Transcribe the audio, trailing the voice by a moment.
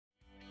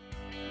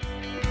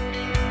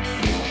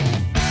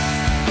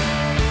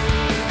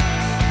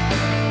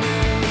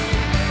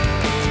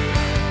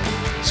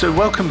So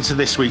welcome to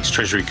this week's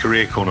Treasury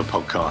Career Corner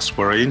podcast,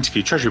 where I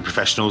interview Treasury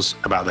professionals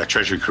about their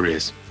Treasury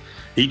careers.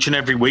 Each and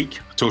every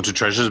week, I talk to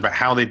Treasurers about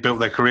how they built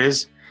their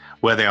careers,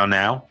 where they are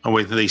now, and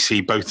whether they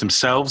see both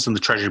themselves and the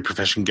Treasury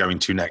profession going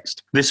to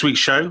next. This week's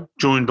show,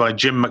 joined by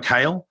Jim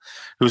McHale,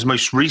 who was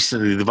most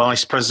recently the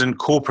Vice President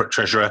Corporate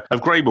Treasurer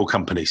of Grable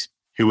Companies,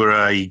 who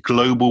are a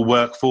global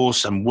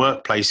workforce and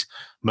workplace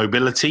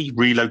mobility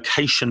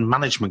relocation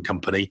management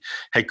company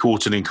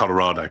headquartered in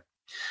Colorado.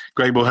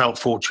 Grable help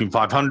Fortune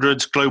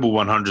 500s, Global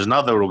 100s, and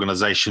other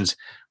organizations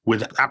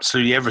with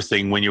absolutely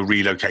everything when you're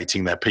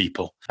relocating their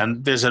people.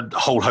 And there's a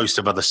whole host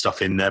of other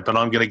stuff in there, but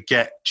I'm going to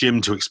get Jim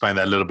to explain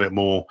that a little bit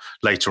more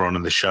later on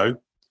in the show.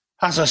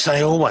 As I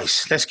say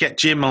always, let's get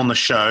Jim on the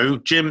show.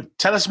 Jim,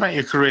 tell us about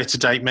your career to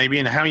date, maybe,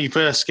 and how you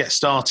first get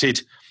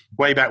started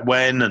way back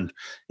when and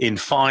in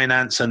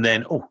finance, and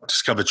then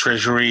discovered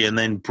Treasury, and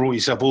then brought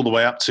yourself all the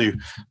way up to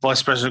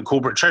Vice President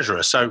Corporate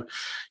Treasurer. So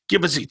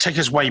take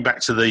us way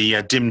back to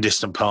the dim,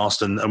 distant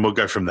past, and we'll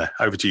go from there.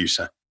 Over to you,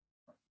 sir.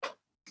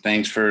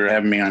 Thanks for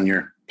having me on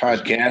your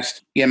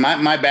podcast. Yeah,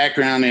 my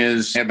background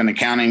is I have an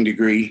accounting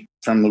degree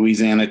from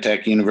Louisiana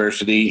Tech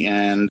University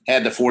and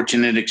had the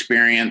fortunate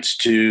experience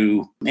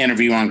to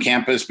interview on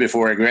campus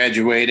before I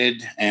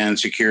graduated and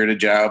secured a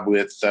job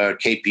with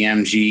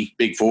KPMG,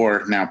 Big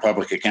Four, now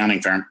public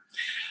accounting firm.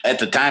 At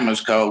the time, it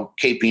was called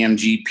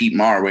KPMG Peat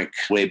Marwick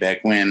way back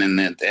when. And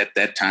at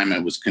that time,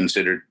 it was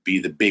considered to be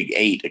the Big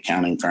Eight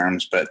accounting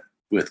firms, but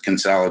with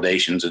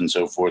consolidations and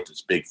so forth,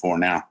 it's Big Four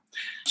now.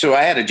 So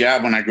I had a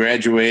job when I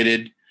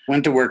graduated,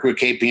 went to work with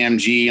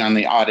KPMG on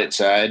the audit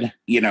side,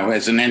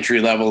 as an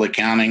entry-level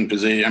accounting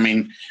position. I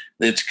mean,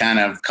 it's kind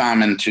of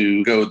common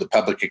to go the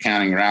public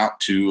accounting route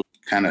to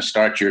kind of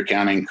start your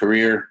accounting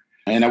career.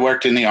 And I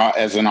worked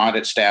as an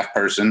audit staff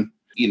person,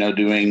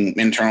 doing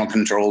internal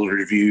control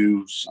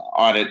reviews,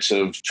 audits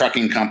of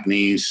trucking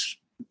companies,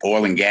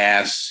 oil and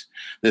gas.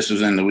 This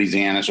was in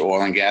Louisiana, so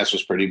oil and gas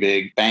was pretty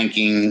big.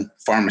 Banking,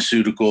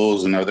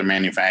 pharmaceuticals, and other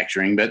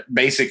manufacturing, but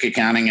basic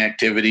accounting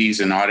activities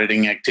and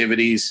auditing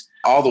activities,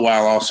 all the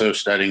while also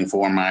studying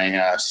for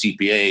my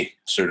CPA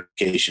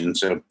certification.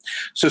 So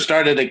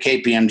started at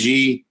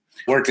KPMG,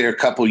 worked there a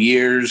couple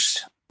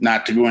years,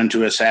 not to go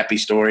into a sappy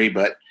story,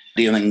 but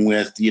dealing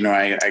with,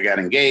 I got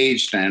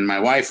engaged, and my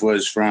wife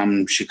was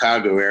from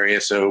Chicago area.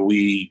 So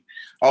we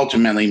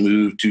ultimately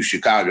moved to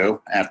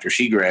Chicago after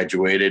she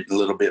graduated, a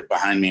little bit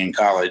behind me in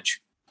college.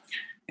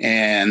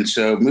 And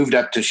so moved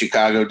up to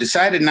Chicago,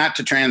 decided not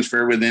to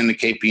transfer within the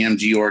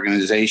KPMG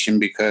organization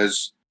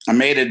because I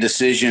made a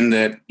decision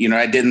that,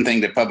 I didn't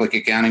think that public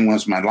accounting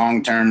was my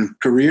long-term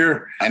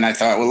career. And I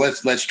thought, well,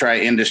 let's try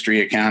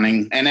industry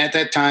accounting. And at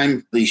that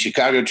time, the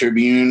Chicago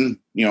Tribune,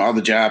 all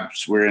the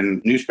jobs were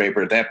in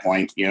newspaper at that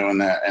point,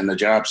 and the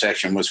job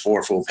section was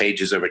 4 full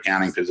pages of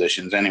accounting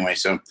positions anyway.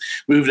 So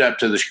moved up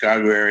to the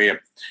Chicago area,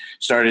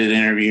 started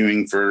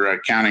interviewing for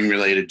accounting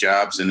related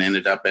jobs, and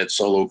ended up at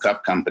Solo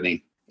Cup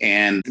Company.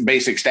 And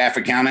basic staff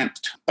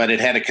accountant, but it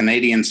had a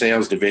Canadian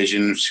sales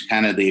division, which is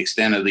kind of the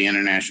extent of the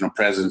international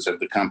presence of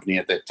the company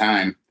at that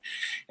time.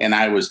 And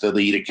I was the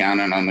lead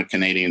accountant on the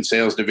Canadian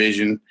sales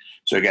division.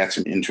 So I got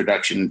some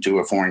introduction to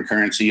a foreign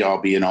currency,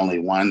 albeit only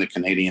one, the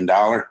Canadian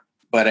dollar.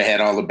 But I had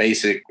all the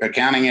basic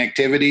accounting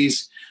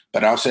activities,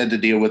 but also had to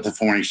deal with the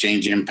foreign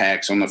exchange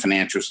impacts on the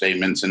financial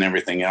statements and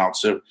everything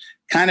else. So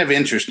kind of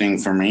interesting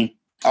for me.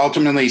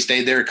 Ultimately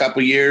stayed there a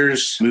couple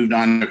years, moved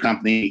on to a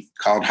company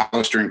called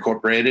Hollister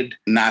Incorporated,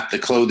 not the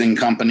clothing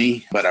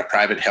company, but a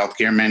private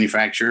healthcare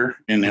manufacturer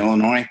in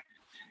Illinois.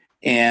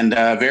 And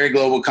a very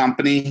global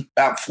company,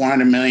 about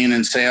 400 million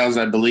in sales,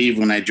 I believe,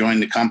 when I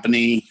joined the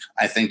company.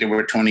 I think there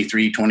were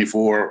 23,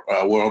 24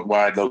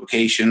 worldwide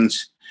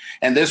locations.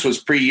 And this was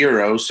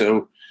pre-Euro,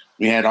 so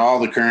we had all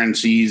the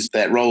currencies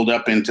that rolled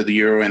up into the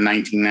Euro in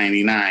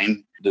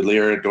 1999, the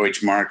Lira,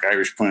 Deutsche Mark,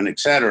 Irish Pund, et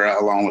cetera,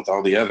 along with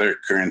all the other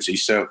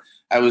currencies. So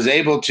I was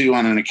able to,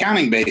 on an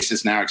accounting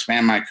basis, now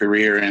expand my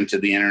career into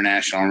the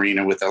international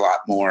arena with a lot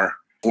more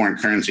foreign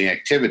currency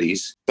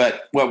activities.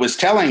 But what was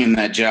telling in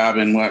that job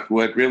and what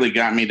really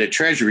got me to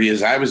Treasury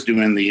is I was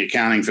doing the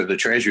accounting for the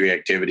Treasury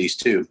activities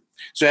too.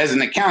 So as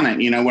an accountant,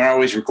 we're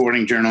always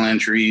recording journal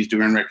entries,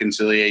 doing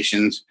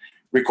reconciliations,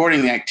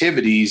 recording the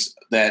activities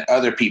that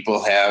other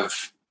people have,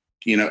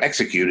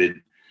 executed.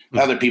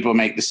 Other people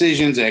make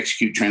decisions,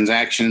 execute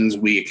transactions.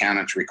 We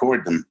accountants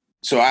record them.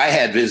 So I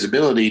had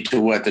visibility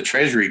to what the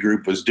Treasury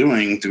group was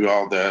doing through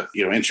all the,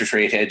 interest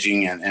rate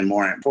hedging and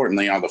more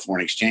importantly, all the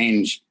foreign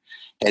exchange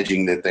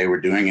hedging that they were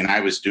doing. And I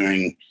was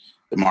doing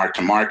the mark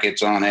to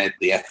markets on it,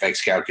 the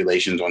FX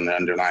calculations on the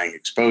underlying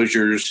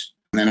exposures.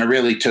 And then I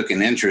really took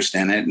an interest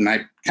in it. And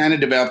I kind of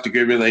developed a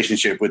good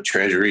relationship with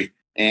Treasury.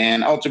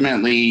 And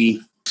ultimately,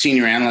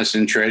 senior analyst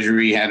in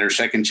Treasury had her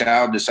second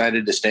child,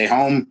 decided to stay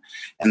home.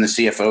 And the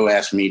CFO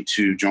asked me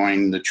to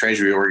join the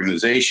Treasury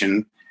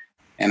organization.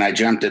 And I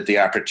jumped at the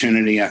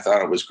opportunity. I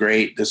thought it was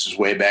great. This was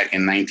way back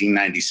in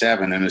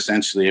 1997, and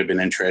essentially I've been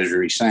in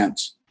Treasury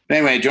since. But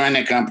anyway, I joined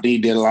the company,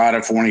 did a lot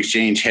of foreign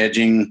exchange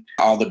hedging,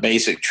 all the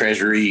basic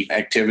Treasury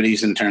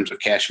activities in terms of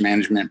cash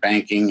management,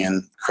 banking,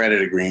 and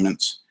credit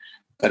agreements.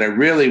 But I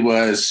really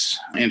was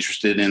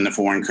interested in the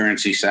foreign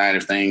currency side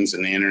of things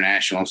and the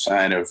international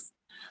side of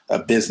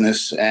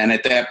business. And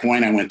at that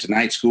point, I went to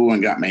night school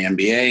and got my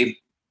MBA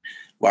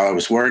while I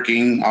was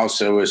working.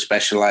 Also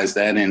specialized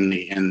that in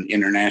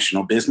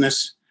international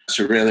business.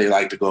 So really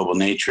like the global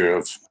nature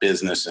of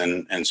business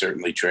and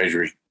certainly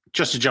treasury.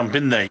 Just to jump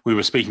in there, we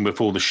were speaking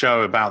before the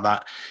show about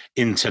that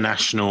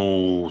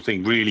international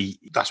thing. Really,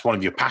 that's one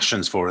of your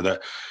passions for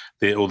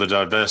it, all the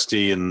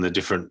diversity and the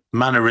different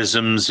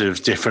mannerisms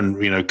of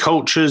different,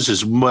 cultures,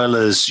 as well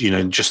as,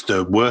 just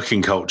the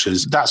working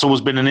cultures. That's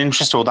always been an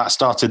interest, or that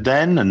started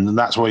then, and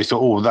that's why you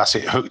thought, that's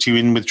it, hooked you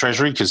in with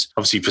treasury? Because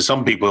obviously for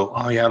some people,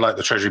 I like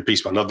the treasury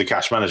piece, but I love the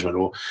cash management.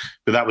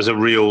 But that was a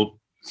real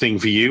thing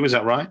for you, is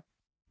that right?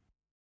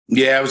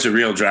 Yeah, it was a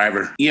real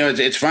driver.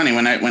 It's funny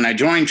when I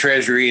joined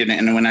Treasury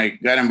and when I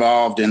got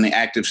involved in the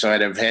active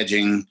side of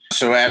hedging,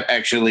 so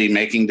actually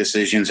making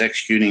decisions,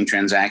 executing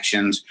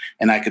transactions,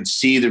 and I could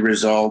see the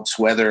results,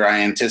 whether I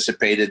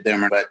anticipated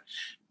them or not.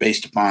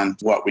 Based upon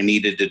what we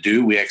needed to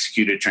do, we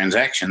executed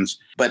transactions,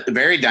 but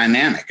very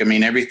dynamic. I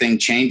mean, everything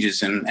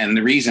changes. And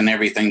the reason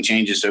everything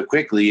changes so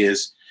quickly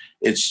is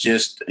it's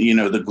just,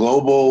 the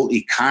global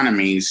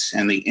economies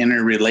and the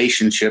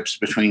interrelationships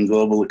between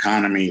global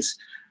economies.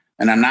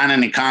 And I'm not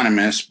an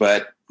economist,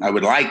 but I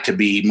would like to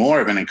be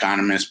more of an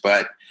economist.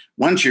 But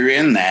once you're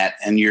in that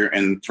and you're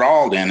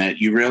enthralled in it,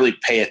 you really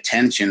pay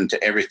attention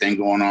to everything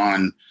going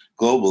on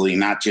globally,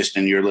 not just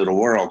in your little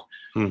world.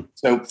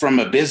 So from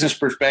a business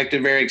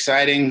perspective, very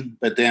exciting.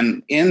 But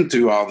then in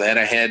through all that,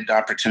 I had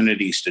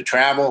opportunities to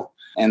travel.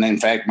 And in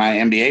fact, my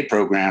MBA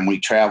program, we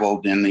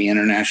traveled in the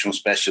international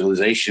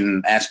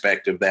specialization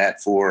aspect of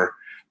that for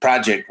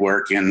project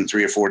work in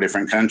 3 or 4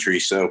 different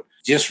countries. So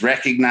just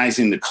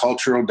recognizing the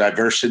cultural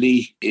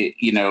diversity,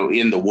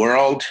 in the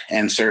world,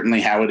 and certainly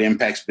how it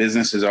impacts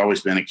business has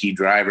always been a key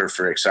driver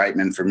for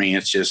excitement for me.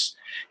 It's just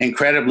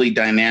incredibly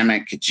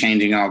dynamic,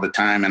 changing all the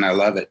time, and I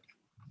love it.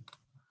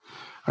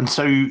 And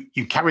so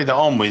you carry that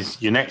on with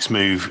your next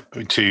move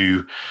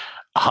to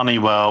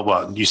Honeywell.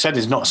 Well, you said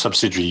it's not a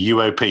subsidiary,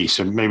 UOP.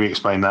 So maybe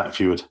explain that if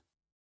you would.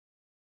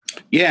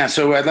 Yeah,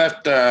 so I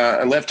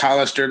left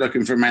Hollister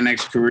looking for my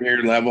next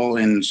career level,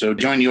 and so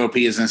joined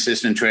UOP as an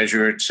assistant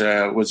treasurer.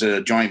 It was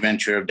a joint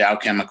venture of Dow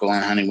Chemical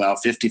and Honeywell,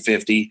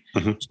 50-50.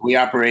 Mm-hmm. So we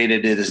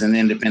operated it as an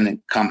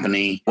independent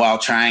company while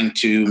trying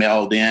to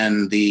meld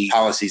in the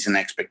policies and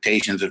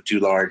expectations of 2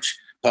 large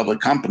public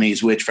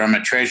companies, which from a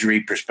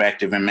treasury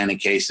perspective, in many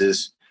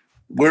cases,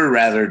 were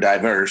rather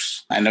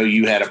diverse. I know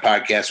you had a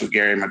podcast with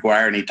Gary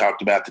McGuire, and he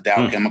talked about the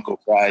Dow Chemical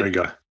side. There you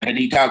go. And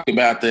he talked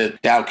about the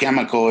Dow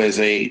Chemical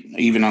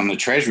even on the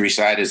treasury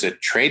side, as a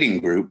trading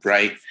group,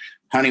 right?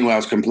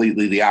 Honeywell's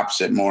completely the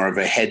opposite, more of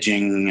a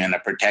hedging and a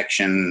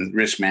protection,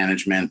 risk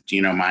management,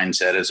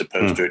 mindset, as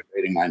opposed to a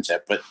trading mindset.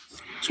 But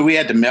so we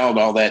had to meld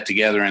all that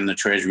together in the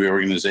treasury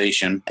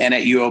organization. And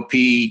at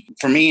UOP,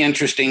 for me,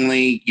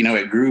 interestingly,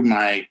 it grew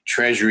my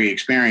treasury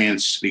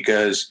experience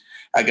because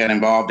I got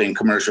involved in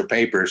commercial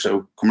paper.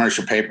 So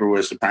commercial paper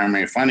was the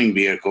primary funding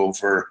vehicle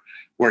for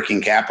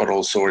working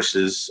capital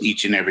sources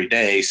each and every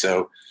day.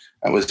 So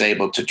I was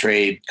able to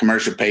trade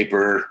commercial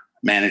paper,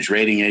 manage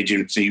rating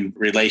agency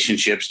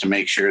relationships to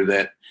make sure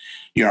that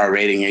our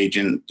rating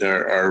agent,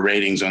 our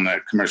ratings on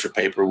the commercial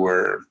paper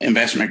were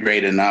investment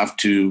grade enough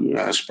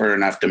to spur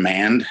enough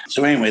demand.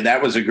 So anyway,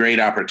 that was a great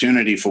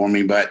opportunity for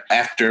me. But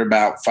after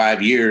about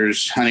 5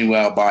 years,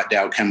 Honeywell bought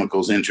Dow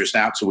Chemical's interest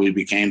out. So we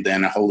became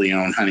then a wholly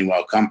owned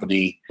Honeywell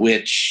company,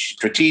 which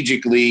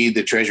strategically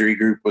the treasury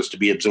group was to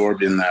be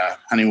absorbed in the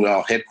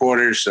Honeywell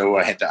headquarters. So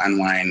I had to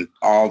unwind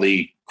all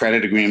the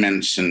credit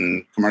agreements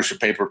and commercial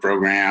paper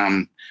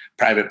program,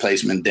 private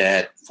placement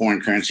debt, foreign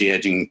currency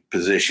hedging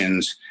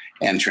positions,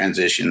 and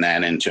transition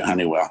that into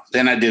Honeywell.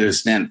 Then I did a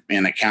stint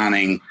in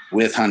accounting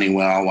with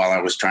Honeywell while I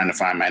was trying to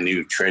find my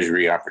new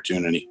treasury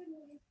opportunity.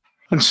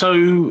 And so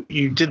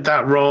you did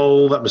that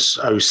role, that was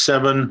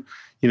 2007.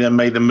 You then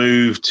made the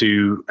move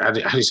to, how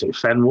do you say,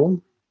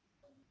 Fenwal?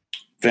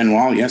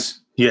 Fenwal, yes.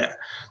 Yeah.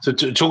 So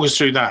talk us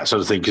through that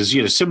sort of thing,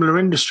 because, similar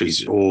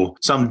industries or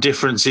some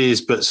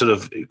differences, but sort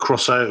of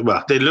crossover.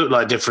 Well, they look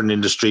like different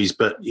industries,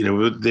 but,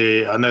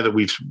 I know that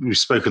we've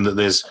spoken that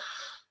there's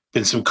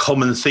been some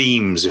common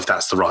themes, if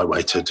that's the right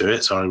way to do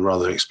it. So I'd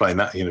rather explain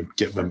that,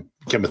 get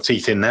my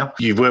teeth in now.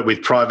 You've worked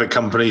with private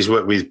companies,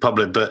 worked with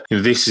public, but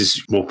this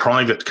is more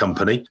private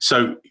company.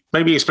 So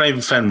maybe explain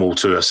Fenwal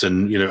to us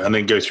and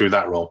then go through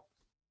that role.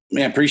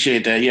 Yeah,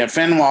 appreciate that. Yeah,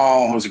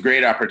 Fenwal was a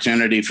great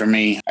opportunity for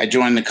me. I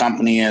joined the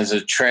company as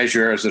a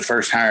treasurer, as the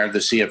first hire of the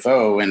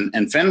CFO.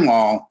 And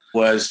Fenwal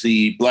was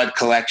the blood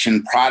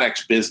collection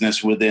products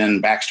business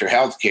within Baxter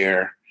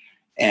Healthcare.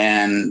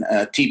 And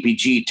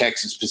TPG,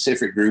 Texas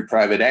Pacific Group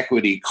Private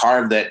Equity,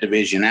 carved that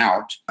division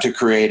out to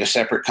create a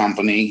separate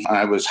company.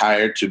 I was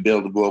hired to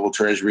build a global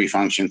treasury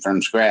function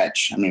from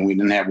scratch. I mean, we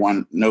didn't have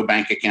no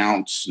bank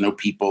accounts, no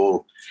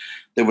people,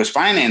 there was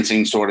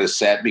financing sort of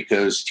set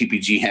because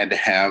TPG had to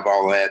have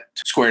all that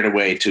squared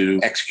away to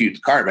execute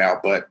the carve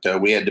out, but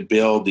we had to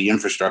build the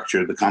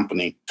infrastructure of the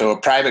company. So a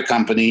private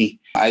company,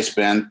 I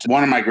spent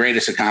one of my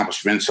greatest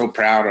accomplishments, so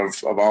proud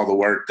of all the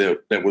work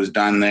that was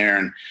done there.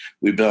 And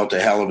we built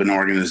a hell of an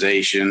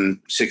organization,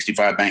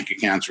 65 bank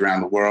accounts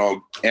around the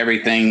world,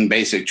 everything,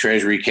 basic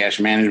treasury, cash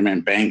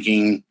management,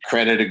 banking,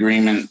 credit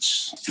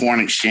agreements, foreign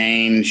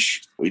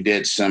exchange. We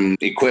did some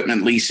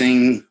equipment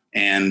leasing.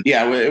 And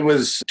yeah, it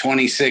was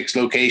 26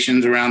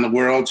 locations around the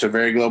world. So a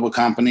very global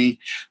company.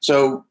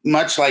 So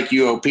much like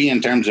UOP in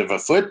terms of a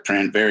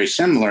footprint, very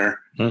similar,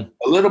 a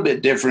little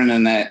bit different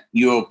in that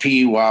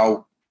UOP,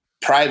 while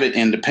private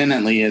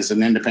independently is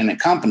an independent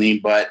company,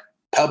 but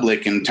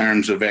public in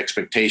terms of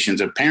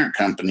expectations of parent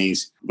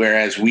companies,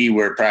 whereas we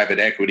were private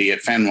equity at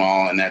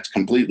Fenwal, and that's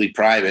completely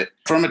private.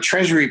 From a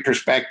treasury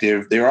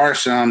perspective, there are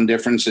some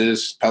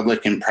differences,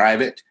 public and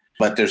private,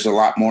 but there's a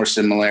lot more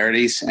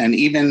similarities, and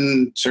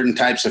even certain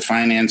types of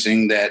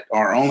financing that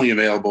are only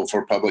available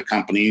for public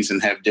companies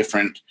and have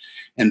different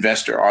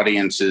investor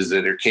audiences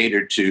that are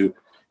catered to.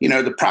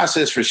 The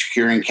process for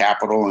securing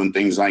capital and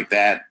things like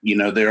that,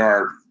 there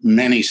are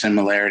many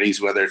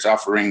similarities, whether it's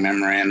offering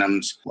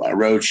memorandums,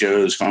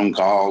 roadshows, phone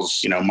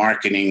calls,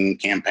 marketing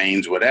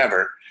campaigns,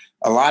 whatever.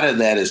 A lot of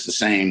that is the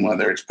same,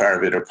 whether it's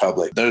private or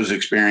public. Those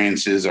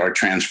experiences are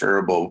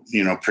transferable,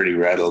 pretty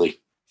readily.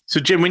 So,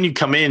 Jim, when you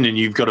come in and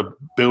you've got to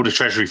build a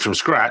treasury from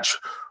scratch,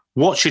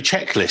 what's your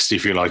checklist,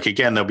 if you like?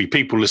 Again, there'll be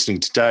people listening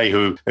today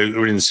who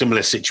are in a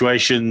similar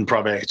situation,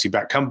 private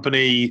equity-backed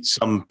company.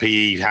 Some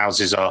PE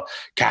houses are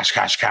cash,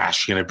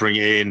 bring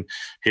it in.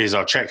 Here's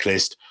our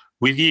checklist.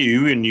 With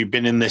you, and you've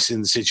been in the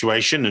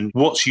situation, and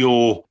what's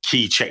your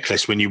key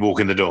checklist when you walk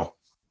in the door?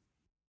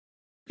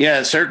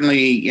 Yeah,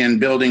 certainly in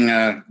building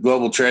a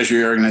global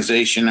treasury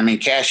organization,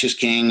 cash is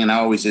king and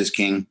always is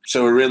king.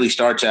 So it really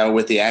starts out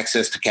with the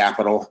access to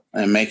capital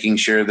and making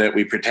sure that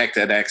we protect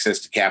that access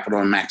to capital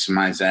and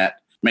maximize that.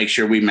 Make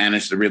sure we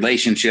manage the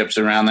relationships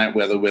around that,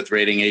 whether with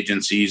rating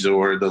agencies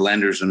or the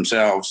lenders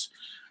themselves.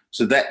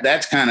 So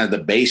that's kind of the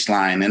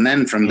baseline. And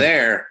then from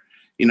there,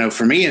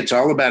 for me, it's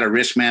all about a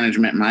risk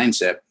management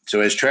mindset. So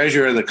as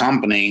treasurer of the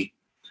company,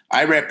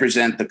 I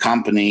represent the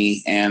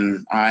company,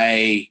 and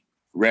I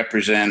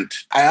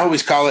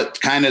always call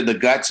it kind of the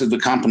guts of the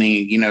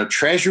company.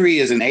 Treasury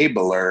is an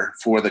enabler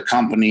for the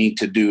company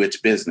to do its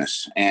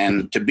business.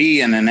 And to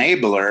be an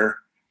enabler,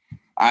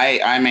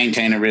 I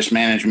maintain a risk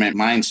management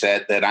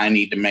mindset that I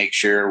need to make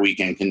sure we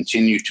can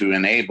continue to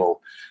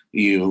enable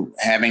you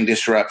having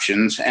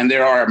disruptions. And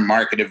there are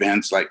market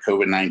events like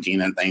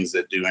COVID-19 and things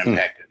that do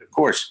impact it, of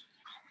course.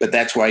 But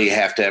that's why you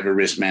have to have a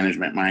risk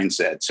management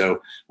mindset.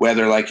 So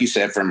whether, like you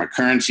said, from a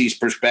currencies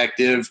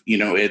perspective,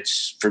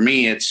 it's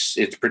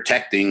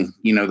protecting,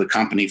 the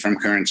company from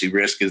currency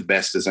risk as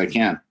best as I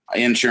can.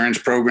 Insurance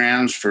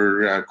programs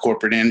for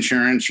corporate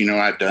insurance,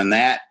 I've done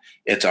that.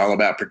 It's all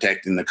about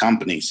protecting the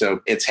company.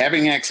 So it's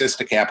having access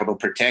to capital,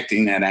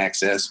 protecting that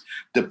access,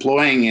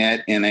 deploying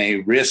it in a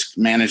risk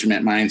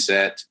management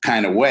mindset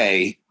kind of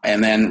way,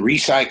 and then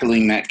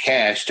recycling that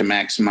cash to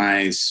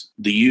maximize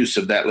the use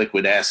of that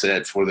liquid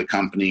asset for the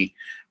company,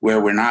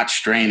 where we're not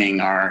straining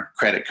our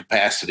credit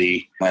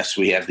capacity unless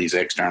we have these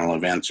external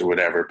events or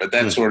whatever. But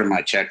that's sort of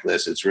my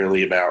checklist. It's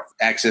really about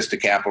access to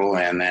capital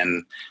and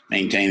then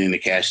maintaining the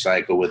cash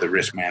cycle with a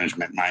risk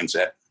management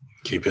mindset.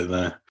 Keep it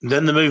there.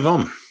 Then the move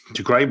on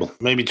to Grable.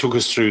 Maybe talk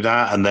us through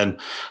that. And then,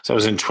 so it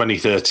was in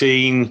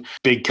 2013,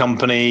 big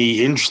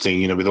company,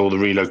 interesting, with all the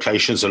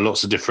relocations and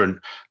lots of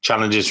different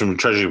challenges from a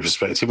treasury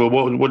perspective. Well,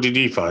 what did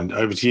you find?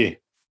 Over to you.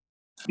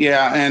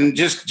 Yeah, and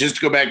just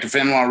to go back to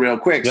Fenwal real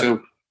quick. Yep.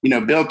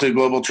 So, built a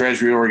global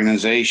treasury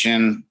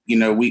organization.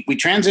 We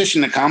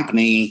transitioned the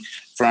company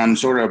from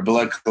sort of a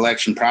blood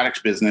collection products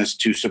business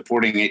to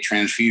supporting a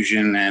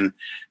transfusion and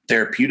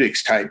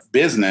therapeutics type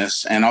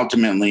business. And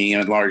ultimately,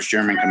 a large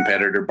German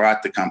competitor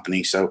bought the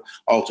company. So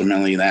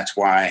ultimately, that's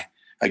why,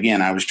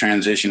 again, I was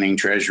transitioning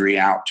treasury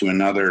out to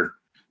another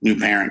new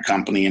parent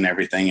company and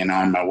everything, and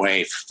on my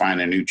way to find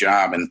a new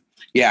job. And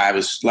yeah, I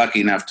was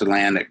lucky enough to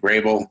land at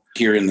Grable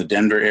here in the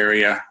Denver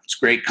area. It's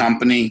a great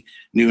company,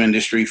 new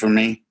industry for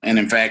me. And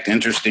in fact,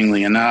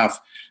 interestingly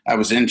enough, I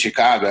was in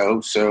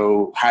Chicago,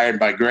 so hired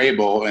by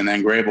Grable, and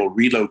then Grable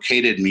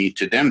relocated me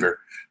to Denver.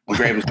 Well,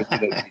 Grable's a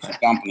relocation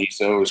company,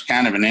 so it was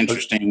kind of an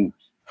interesting.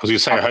 I was going to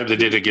say, I hope they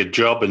did a good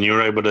job, and you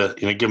were able to,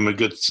 give them a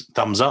good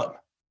thumbs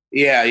up.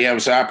 Yeah, it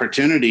was an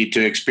opportunity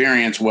to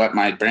experience what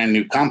my brand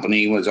new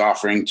company was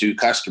offering to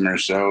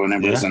customers. And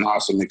it was an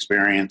awesome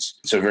experience.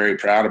 So very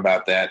proud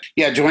about that.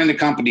 Yeah, joined the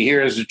company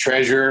here as a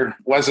treasurer.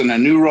 Wasn't a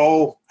new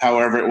role.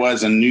 However, it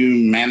was a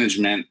new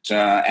management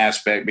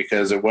aspect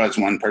because there was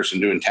one person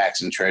doing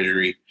tax and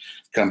treasury.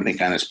 Company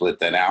kind of split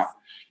that out.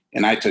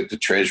 And I took the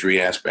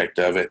treasury aspect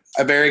of it.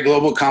 A very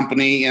global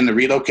company in the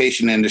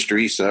relocation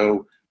industry.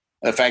 So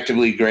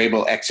effectively,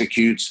 Grable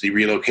executes the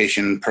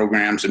relocation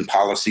programs and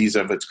policies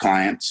of its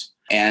clients.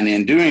 And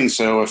in doing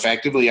so,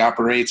 effectively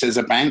operates as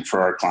a bank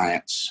for our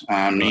clients,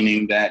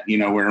 meaning that,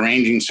 we're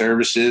arranging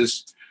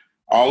services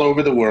all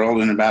over the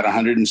world in about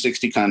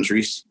 160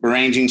 countries,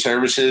 arranging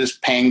services,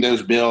 paying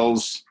those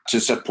bills to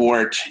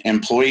support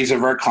employees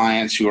of our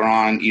clients who are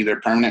on either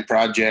permanent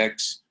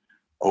projects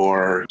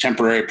or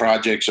temporary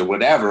projects or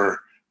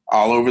whatever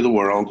all over the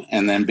world,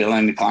 and then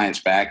billing the clients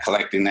back,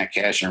 collecting that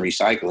cash and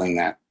recycling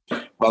that.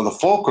 Well, the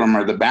fulcrum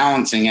or the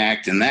balancing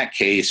act in that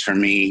case for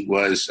me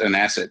was an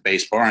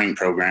asset-based borrowing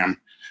program,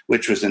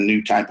 which was a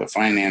new type of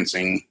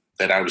financing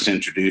that I was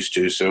introduced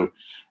to. So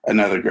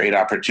another great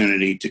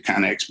opportunity to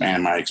kind of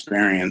expand my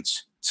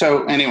experience.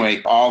 So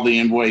anyway, all the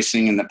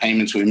invoicing and the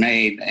payments we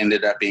made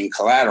ended up being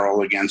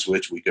collateral against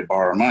which we could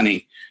borrow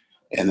money.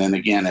 And then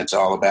again, it's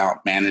all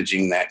about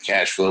managing that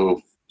cash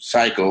flow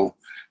cycle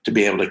to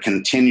be able to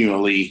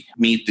continually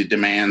meet the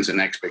demands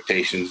and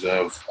expectations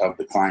of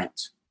the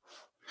clients.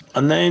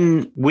 And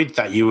then with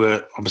that, you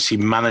were obviously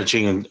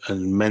managing and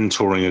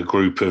mentoring a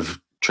group of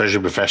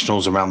treasury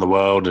professionals around the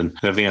world and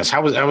everything else.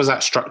 How was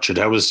that structured?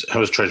 How was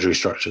Treasury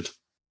structured?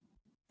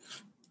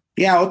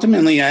 Yeah,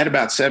 ultimately, I had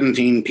about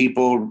 17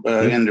 people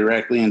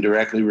indirectly and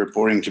directly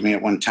reporting to me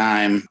at one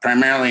time.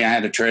 Primarily, I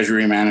had a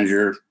treasury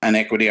manager, an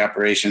equity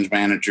operations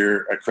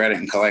manager, a credit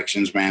and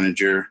collections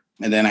manager.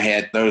 And then I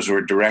had those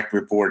were direct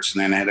reports.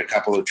 And then I had a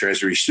couple of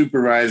treasury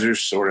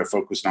supervisors sort of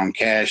focused on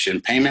cash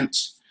and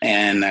payments,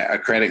 and a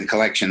credit and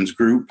collections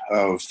group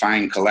of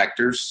fine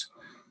collectors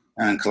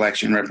and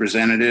collection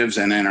representatives.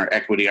 And then our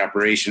equity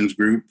operations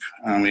group,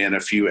 we had a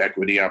few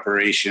equity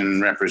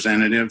operation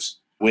representatives,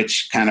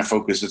 which kind of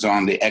focuses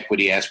on the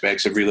equity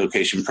aspects of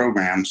relocation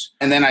programs.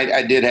 And then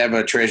I did have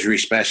a treasury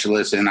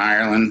specialist in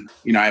Ireland.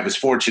 You know, I was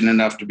fortunate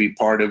enough to be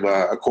part of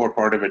a core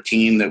part of a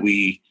team that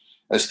we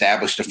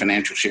established a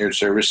financial shared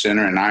service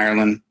center in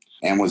Ireland,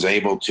 and was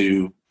able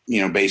to,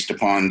 you know, based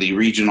upon the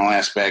regional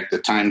aspect, the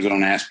time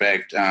zone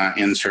aspect,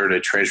 insert a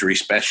treasury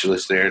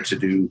specialist there to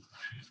do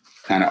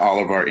kind of all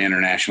of our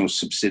international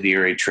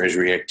subsidiary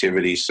treasury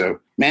activities. So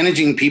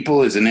managing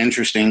people is an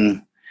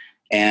interesting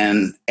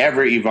and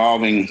ever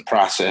evolving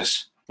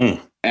process.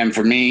 And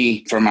for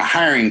me, from a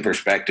hiring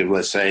perspective,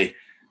 let's say,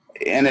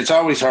 and it's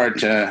always hard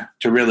to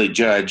really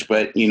judge,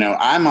 but, you know,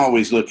 I'm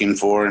always looking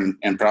for,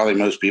 and probably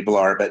most people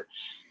are, but,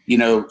 you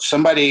know,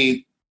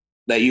 somebody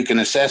that you can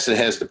assess that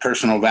has the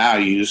personal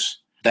values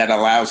that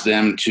allows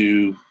them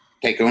to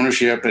take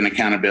ownership and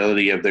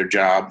accountability of their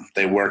job.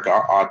 They work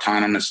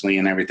autonomously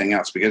and everything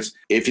else. Because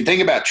if you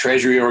think about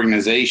treasury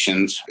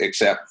organizations,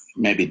 except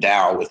maybe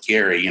Dow with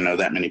Gary, you know,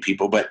 that many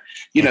people, but,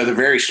 you know, they're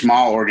very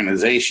small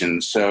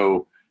organizations.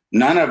 So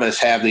none of us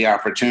have the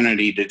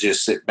opportunity to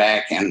just sit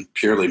back and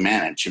purely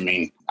manage. I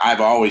mean,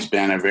 I've always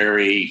been a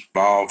very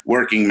involved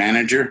working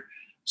manager.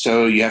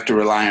 So you have to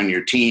rely on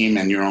your team,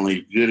 and you're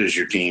only good as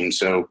your team.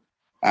 So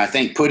I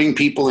think putting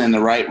people in the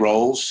right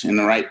roles, in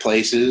the right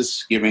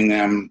places, giving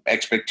them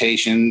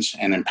expectations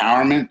and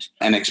empowerment,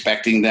 and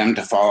expecting them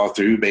to follow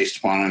through based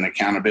upon an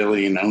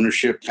accountability and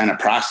ownership kind of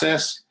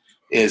process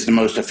is the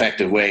most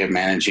effective way of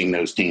managing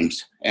those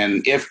teams.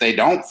 And if they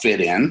don't fit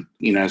in,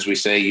 you know, as we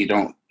say, you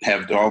don't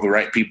have all the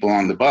right people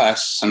on the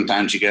bus,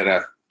 sometimes you got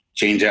to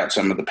change out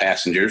some of the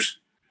passengers,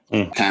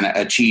 kind of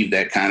achieve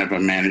that kind of a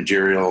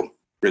managerial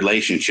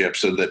relationship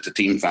so that the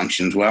team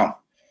functions well.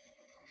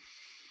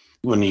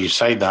 When you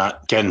say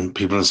that, again,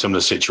 people in a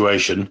similar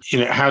situation, you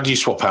know, how do you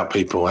swap out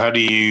people? How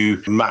do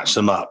you match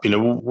them up? You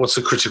know, what's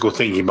the critical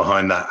thinking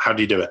behind that? How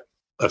do you do it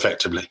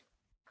effectively?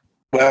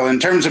 Well, in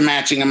terms of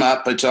matching them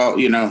up, it's all,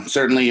 you know,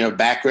 certainly a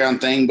background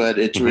thing, but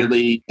it's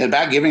really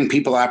about giving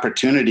people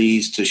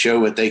opportunities to show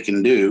what they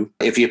can do.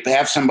 If you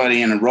have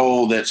somebody in a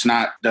role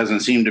doesn't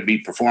seem to be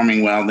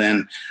performing well,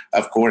 then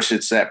of course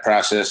it's that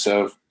process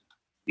of,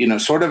 you know,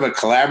 sort of a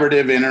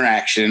collaborative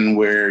interaction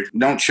where you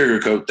don't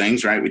sugarcoat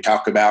things, right? We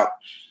talk about,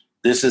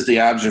 this is the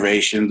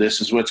observation,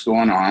 this is what's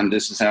going on,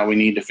 this is how we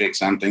need to fix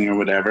something or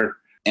whatever.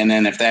 And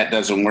then if that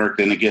doesn't work,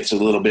 then it gets a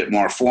little bit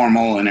more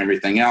formal and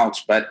everything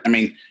else. But I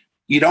mean,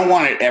 you don't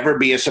want it ever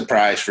be a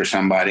surprise for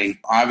somebody.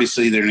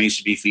 Obviously, there needs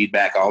to be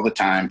feedback all the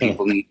time.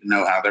 People need to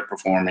know how they're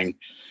performing.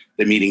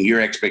 They're meeting your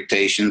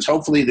expectations.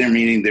 Hopefully, they're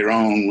meeting their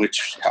own,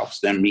 which helps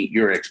them meet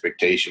your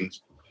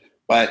expectations.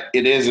 But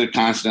it is a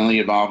constantly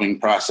evolving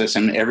process,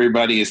 and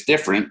everybody is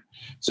different.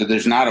 So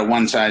there's not a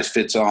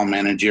one-size-fits-all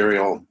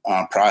managerial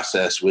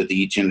process with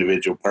each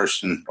individual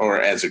person,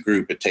 or as a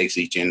group, it takes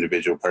each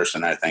individual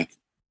person, I think.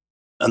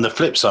 And the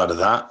flip side of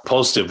that,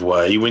 positive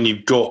way, when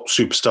you've got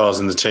superstars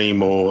in the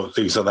team or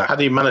things like that, how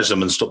do you manage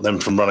them and stop them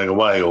from running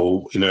away?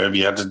 Or, you know, have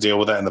you had to deal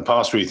with that in the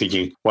past where you're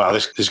thinking, wow,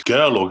 this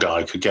girl or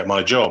guy could get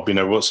my job? You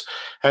know,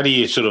 how do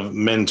you sort of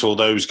mentor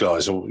those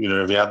guys? Or, you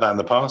know, have you had that in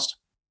the past?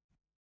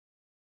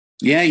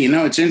 Yeah, you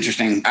know, it's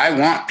interesting. I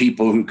want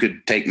people who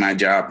could take my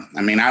job.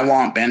 I mean, I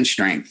want bench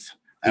strength.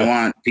 I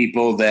want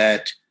people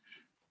that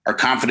are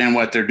confident in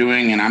what they're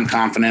doing, and I'm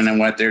confident in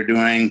what they're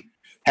doing.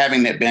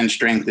 Having that bench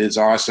strength is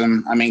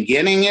awesome. I mean,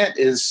 getting it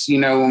is, you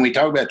know, when we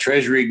talk about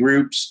treasury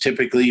groups,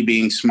 typically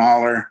being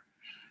smaller,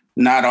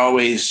 not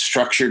always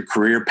structured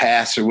career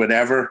paths or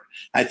whatever.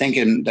 I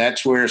think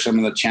that's where some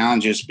of the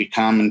challenges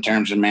become in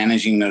terms of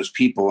managing those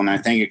people. And I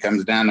think it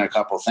comes down to a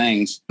couple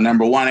things.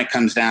 Number one, it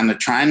comes down to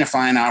trying to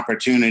find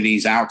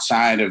opportunities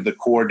outside of the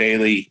core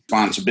daily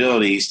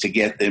responsibilities to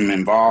get them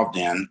involved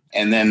in.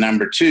 And then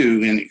number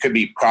two, and it could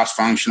be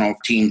cross-functional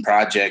team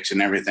projects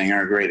and everything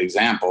are a great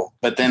example.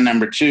 But then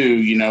number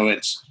two,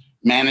 it's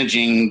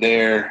managing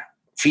their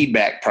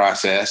feedback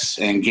process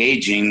and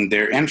gauging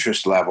their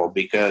interest level,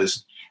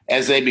 because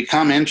as they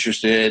become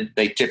interested,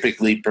 they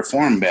typically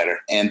perform better.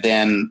 And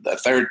then the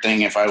third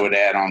thing, if I would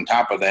add on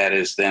top of that,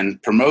 is then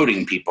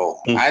promoting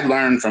people. I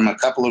learned from a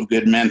couple of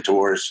good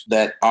mentors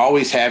that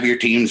always have your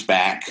team's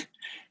back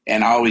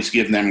and always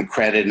give them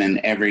credit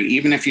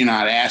even if you're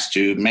not asked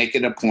to, make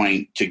it a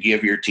point to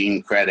give your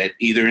team credit,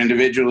 either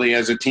individually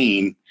as a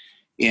team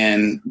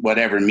in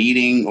whatever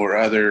meeting or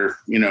other,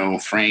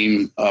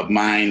 frame of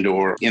mind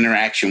or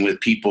interaction with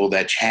people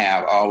that you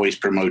have. Always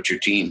promote your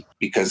team,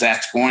 because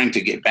that's going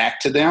to get back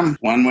to them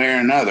one way or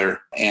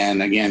another.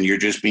 And again, you're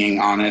just being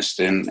honest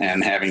and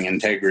having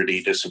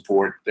integrity to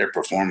support their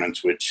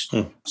performance, which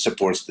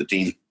supports the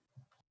team.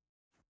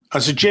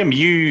 So, Jim,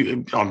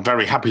 I'm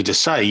very happy to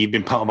say you've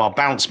been part of our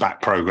Bounce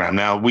Back program.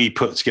 Now, we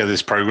put together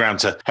this program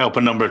to help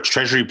a number of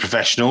Treasury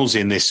professionals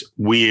in this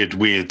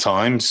weird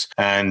times.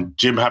 And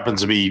Jim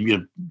happens to be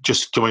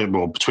just coming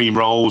between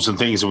roles and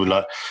things. And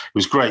it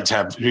was great to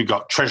have. We've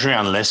got Treasury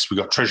analysts, we've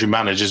got Treasury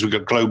managers, we've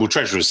got global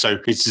treasurers. So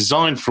it's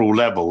designed for all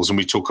levels. And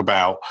we talk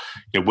about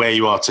where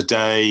you are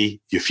today,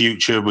 your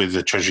future with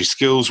the Treasury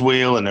skills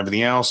wheel and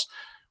everything else.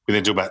 We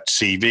then talk about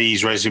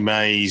CVs,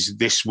 resumes.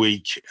 This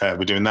week, we're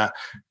doing that.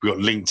 We've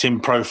got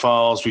LinkedIn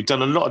profiles. We've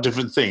done a lot of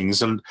different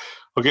things. And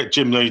I'll get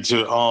Jim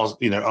to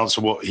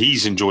answer what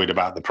he's enjoyed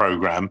about the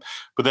program.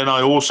 But then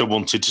I also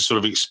wanted to sort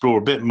of explore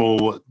a bit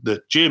more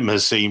that Jim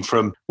has seen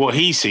from what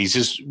he sees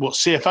as what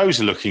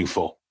CFOs are looking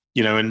for.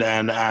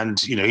 And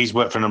he's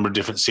worked for a number of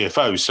different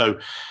CFOs. So,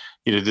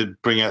 to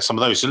bring out some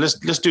of those. So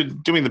let's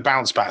doing the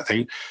bounce back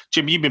thing.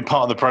 Jim, you've been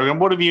part of the program.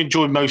 What have you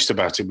enjoyed most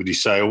about it, would you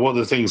say? Or what are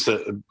the things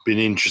that have been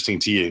interesting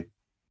to you?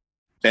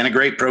 Been a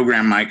great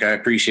program, Mike. I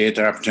appreciate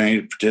the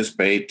opportunity to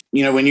participate.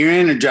 When you're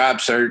in a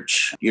job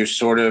search, you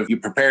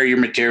prepare your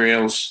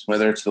materials,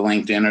 whether it's the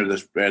LinkedIn or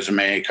the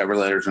resume, cover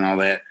letters and all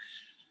that.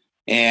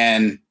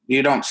 And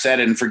you don't set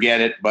it and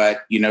forget it, but,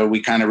 we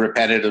kind of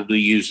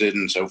repetitively use it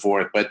and so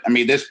forth. But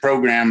this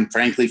program,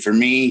 frankly, for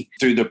me,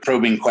 through the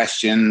probing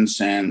questions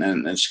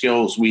and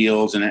skills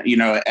wheels, and,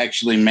 it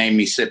actually made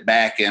me sit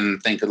back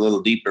and think a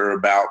little deeper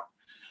about,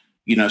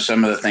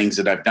 some of the things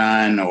that I've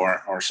done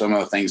or some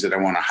of the things that I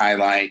want to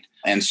highlight.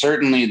 And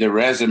certainly the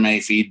resume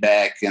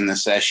feedback in the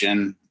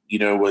session,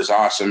 was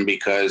awesome,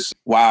 because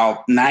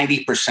while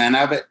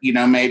 90% of it,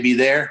 may be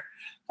there,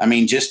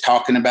 just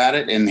talking about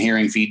it and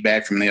hearing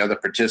feedback from the other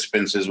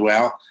participants as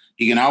well,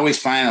 you can always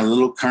find a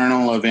little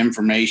kernel of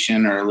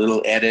information or a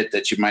little edit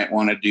that you might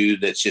want to do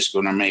that's just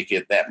going to make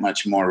it that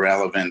much more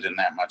relevant and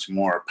that much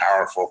more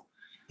powerful.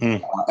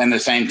 And the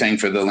same thing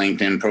for the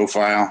LinkedIn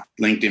profile.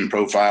 LinkedIn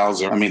profiles,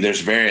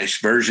 there's various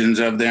versions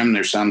of them.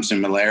 There's some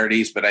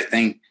similarities, but I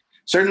think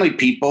certainly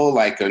people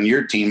like on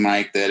your team,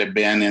 Mike, that have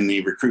been in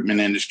the recruitment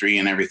industry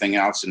and everything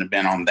else and have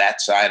been on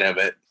that side of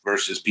it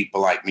versus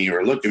people like me who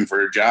are looking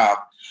for a job,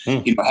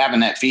 having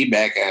that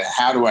feedback,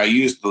 how do I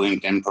use the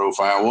LinkedIn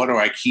profile? What do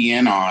I key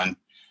in on?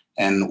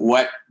 And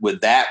what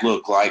would that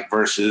look like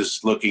versus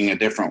looking a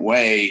different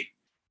way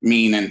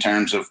mean in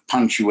terms of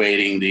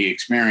punctuating the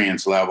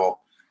experience level?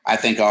 I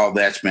think all of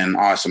that's been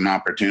awesome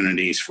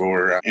opportunities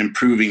for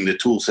improving the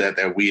tool set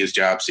that we as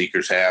job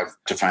seekers have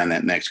to find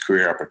that next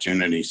career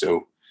opportunity.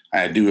 So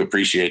I do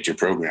appreciate your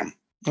program.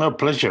 Oh,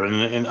 pleasure.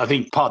 And I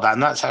think part of that,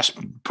 and that's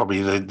actually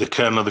probably the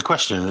kernel of the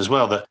question as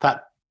well,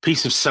 that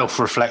piece of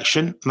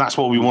self-reflection. And that's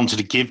what we wanted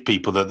to give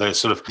people, that they're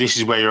sort of, this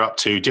is where you're up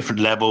to, different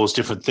levels,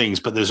 different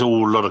things, but there's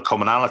all a lot of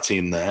commonality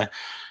in there.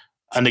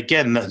 And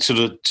again, that sort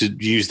of to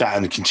use that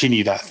and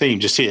continue that theme,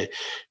 just here,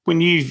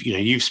 when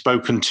you've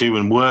spoken to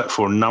and worked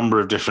for a number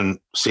of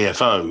different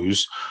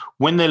CFOs,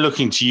 when they're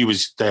looking to you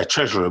as their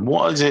treasurer,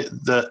 what is it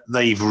that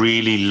they've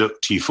really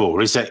looked to you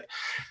for? Is it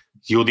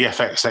you're the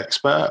FX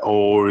expert,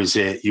 or is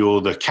it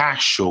you're the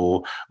cash,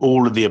 or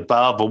all of the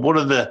above? Or what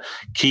are the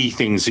key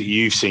things that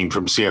you've seen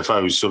from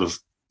CFOs sort of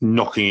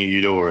knocking at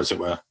your door, as it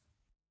were?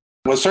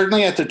 Well,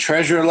 certainly at the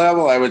treasurer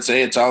level, I would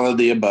say it's all of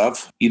the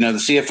above. The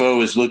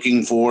CFO is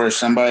looking for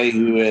somebody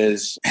who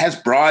has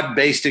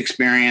broad-based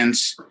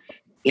experience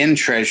in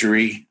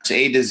treasury. It's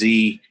A to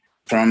Z,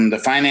 from the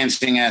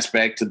financing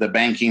aspect to the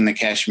banking, the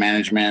cash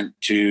management,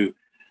 to,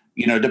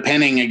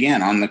 depending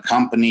again on the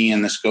company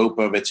and the scope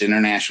of its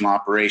international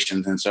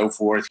operations and so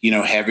forth,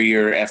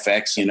 heavier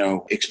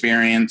FX,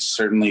 experience,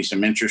 certainly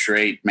some interest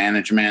rate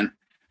management.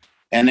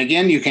 And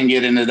again, you can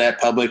get into that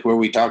public where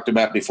we talked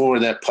about before,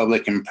 that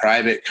public and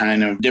private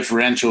kind of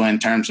differential in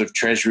terms of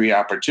treasury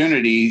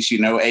opportunities.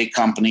 A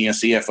company, a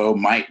CFO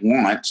might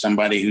want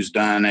somebody who's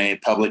done a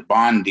public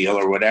bond deal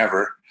or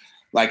whatever.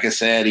 Like I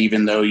said,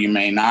 even though you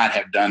may not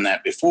have done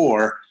that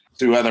before,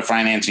 through other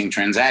financing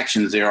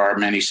transactions, there are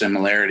many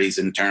similarities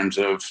in terms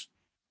of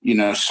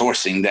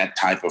sourcing that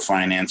type of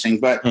financing.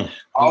 But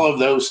all of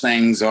those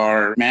things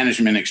are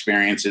management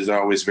experience is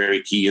always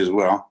very key as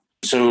well.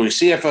 So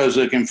CFO is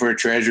looking for a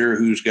treasurer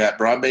who's got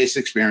broad-based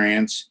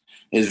experience,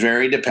 is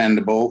very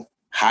dependable,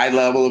 high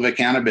level of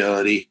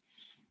accountability.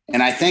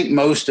 And I think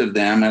most of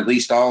them, at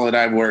least all that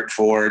I've worked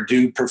for,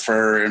 do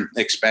prefer and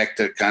expect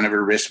a kind of a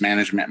risk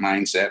management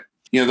mindset.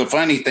 The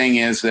funny thing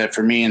is that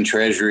for me in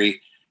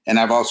Treasury, and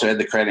I've also had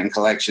the credit and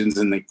collections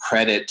and the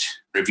credit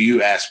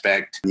review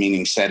aspect,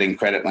 meaning setting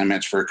credit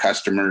limits for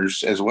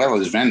customers as well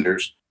as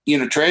vendors.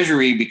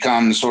 Treasury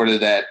becomes sort of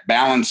that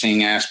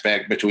balancing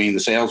aspect between the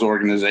sales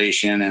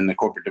organization and the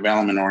corporate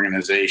development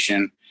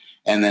organization,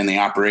 and then the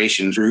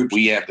operations group.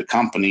 We have the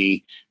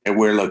company that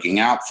we're looking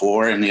out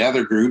for, and the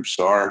other groups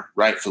are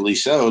rightfully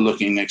so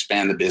looking to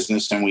expand the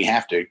business, and we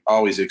have to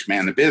always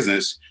expand the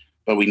business,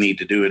 but we need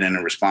to do it in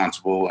a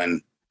responsible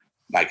and,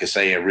 like I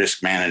say, a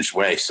risk managed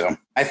way. So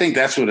I think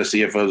that's what a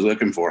CFO is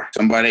looking for.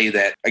 Somebody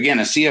that, again,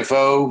 a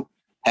CFO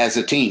has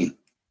a team,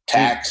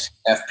 tax,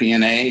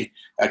 FP&A,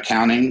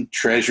 accounting,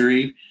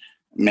 treasury,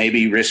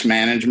 maybe risk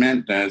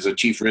management as a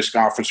chief risk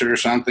officer or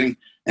something.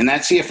 And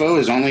that CFO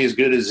is only as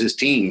good as his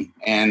team.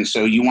 And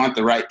so you want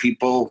the right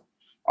people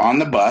on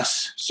the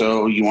bus.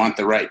 So you want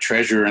the right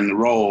treasurer in the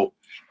role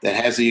that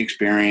has the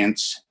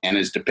experience and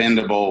is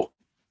dependable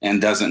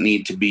and doesn't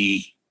need to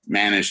be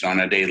managed on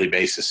a daily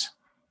basis.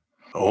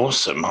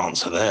 Awesome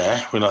answer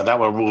there. We like that.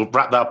 We'll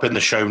wrap that up in the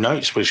show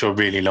notes, which I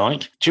really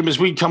like. Jim, as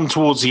we come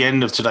towards the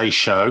end of today's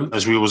show,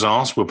 as we always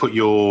ask, we'll put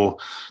your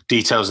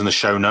details in the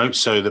show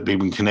notes so that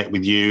people can connect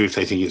with you if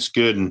they think it's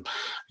good. And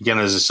again,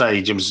 as I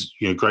say, Jim's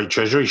great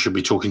treasurer. You should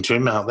be talking to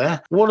him out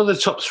there. What are the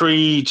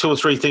two or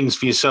three things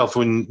for yourself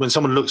when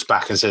someone looks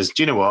back and says,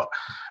 do you know what?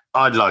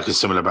 I'd like a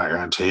similar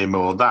background to him,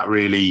 or that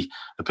really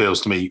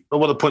appeals to me.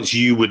 What are the points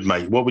you would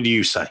make? What would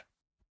you say?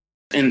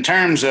 In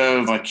terms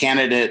of a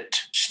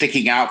candidate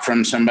sticking out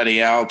from somebody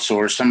else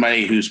or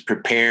somebody who's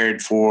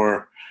prepared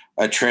for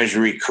a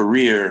treasury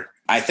career,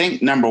 I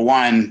think number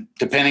one,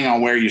 depending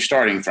on where you're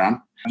starting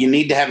from, you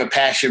need to have a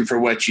passion for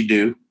what you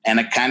do and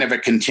a kind of a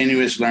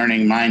continuous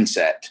learning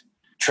mindset.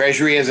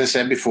 Treasury, as I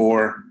said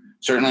before,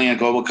 certainly in a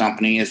global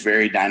company, is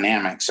very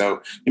dynamic.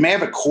 So you may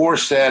have a core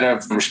set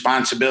of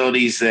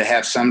responsibilities that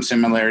have some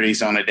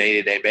similarities on a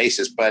day-to-day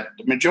basis, but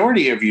the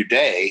majority of your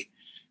day,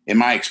 in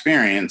my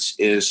experience,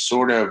 is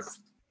sort of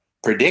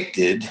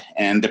predicted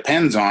and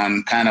depends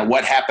on kind of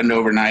what happened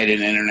overnight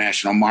in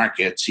international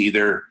markets,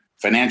 either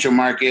financial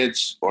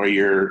markets or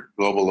your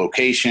global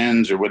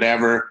locations or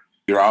whatever.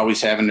 You're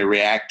always having to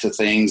react to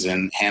things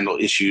and handle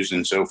issues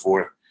and so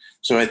forth.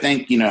 So I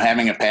think,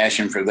 having a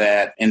passion for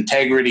that,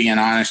 integrity and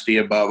honesty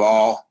above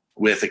all,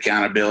 with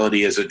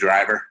accountability as a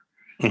driver.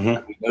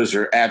 Mm-hmm. Those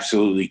are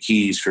absolutely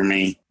keys for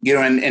me.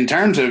 In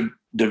terms of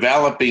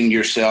developing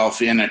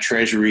yourself in a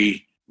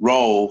treasury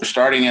role,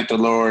 starting at the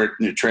lower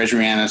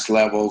treasury analyst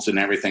levels and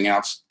everything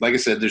else. Like I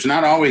said, there's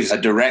not always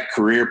a direct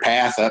career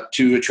path up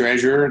to a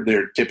treasurer.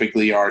 There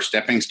typically are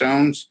stepping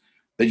stones,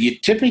 but you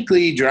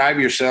typically drive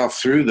yourself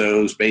through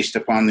those based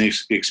upon the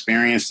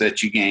experience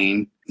that you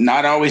gain.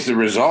 Not always the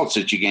results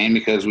that you gain,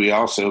 because we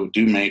also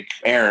do make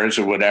errors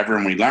or whatever,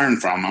 and we learn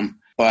from them.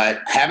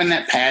 But having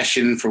that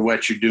passion for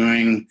what you're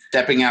doing,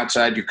 stepping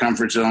outside your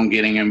comfort zone,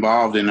 getting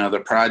involved in other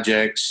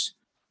projects,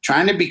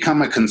 trying to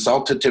become a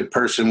consultative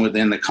person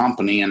within the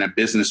company and a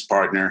business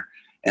partner.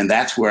 And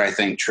that's where I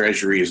think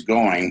Treasury is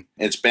going.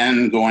 It's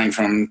been going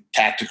from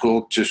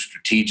tactical to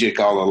strategic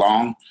all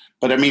along.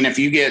 But I mean, if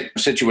you get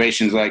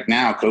situations like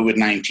now,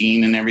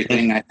 COVID-19 and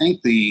everything, I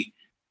think the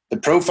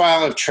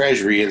profile of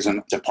Treasury as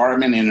a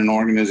department in an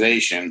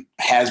organization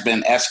has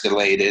been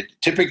escalated,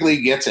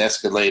 typically gets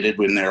escalated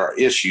when there are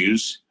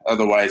issues.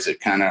 Otherwise, it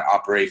kind of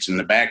operates in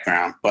the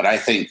background. But I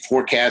think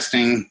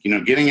forecasting,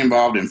 getting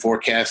involved in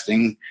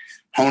forecasting,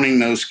 honing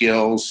those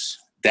skills,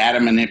 data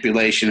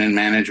manipulation and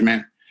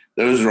management,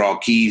 those are all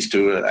keys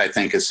to, I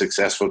think, a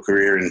successful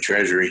career in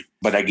Treasury.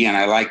 But again,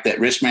 I like that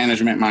risk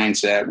management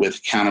mindset with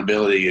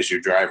accountability as your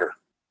driver.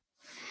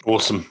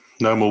 Awesome.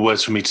 No more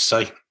words for me to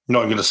say. Not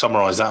even going to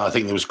summarize that. I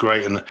think it was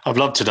great. And I've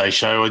loved today's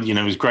show.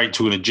 It was great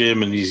talking to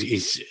Jim, and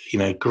he's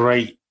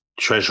great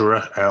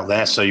treasurer out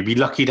there. So you'd be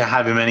lucky to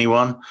have him,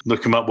 anyone.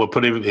 Look him up. We'll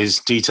put his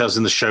details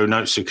in the show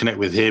notes to connect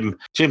with him.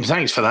 Jim,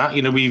 thanks for that.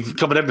 We've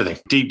covered everything.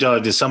 Deep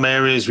dived in some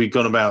areas. We've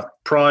gone about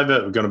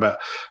private. We've gone about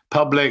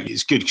public.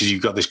 It's good because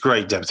you've got this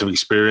great depth of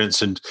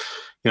experience. And,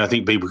 I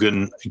think people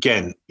can,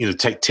 again,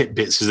 take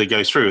tidbits as they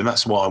go through. And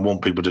that's what I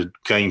want people to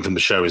gain from the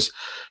show is,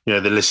 they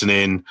listen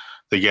in,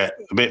 they get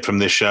a bit from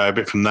this show, a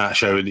bit from that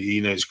show. And,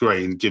 it's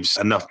great and gives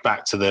enough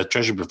back to the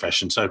treasury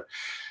profession. So,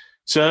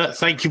 sir,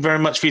 thank you very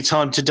much for your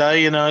time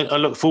today, and I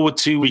look forward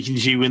to speaking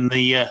to you in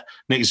the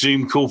next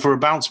Zoom call for a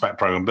bounce back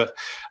program. But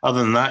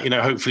other than that,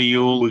 hopefully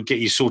we'll get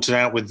you sorted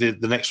out with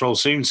the next role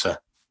soon, sir.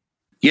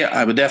 Yeah,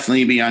 I would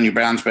definitely be on your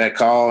bounce back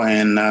call.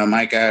 And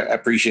Mike, I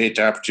appreciate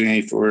the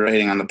opportunity for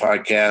writing on the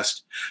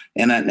podcast.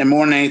 And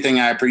more than anything,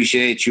 I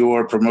appreciate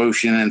your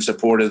promotion and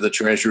support of the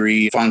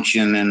Treasury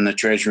function and the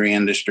Treasury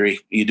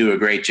industry. You do a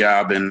great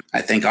job. And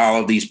I think all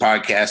of these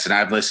podcasts, and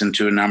I've listened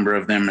to a number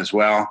of them as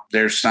well,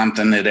 there's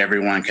something that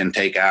everyone can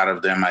take out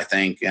of them, I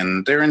think.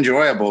 And they're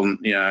enjoyable,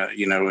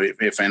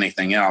 if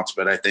anything else.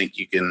 But I think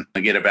you can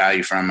get a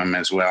value from them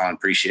as well, and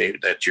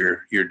appreciate that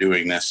you're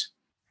doing this.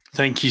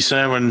 Thank you,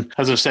 sir. And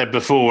as I've said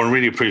before, and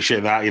really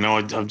appreciate that,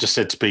 I've just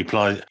said to people,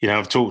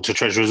 I've talked to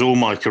treasurers all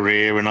my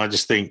career, and I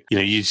just think,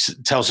 you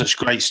tell such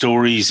great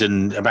stories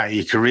and about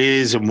your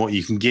careers and what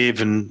you can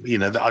give. And,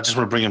 I just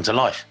want to bring them to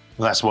life.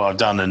 And that's what I've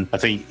done. And I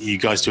think you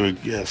guys do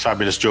a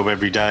fabulous job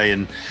every day.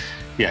 And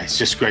yeah, it's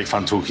just great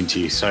fun talking to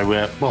you.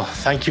 So,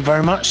 thank you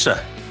very much,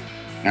 sir.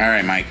 All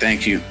right, Mike.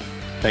 Thank you.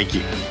 Thank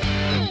you.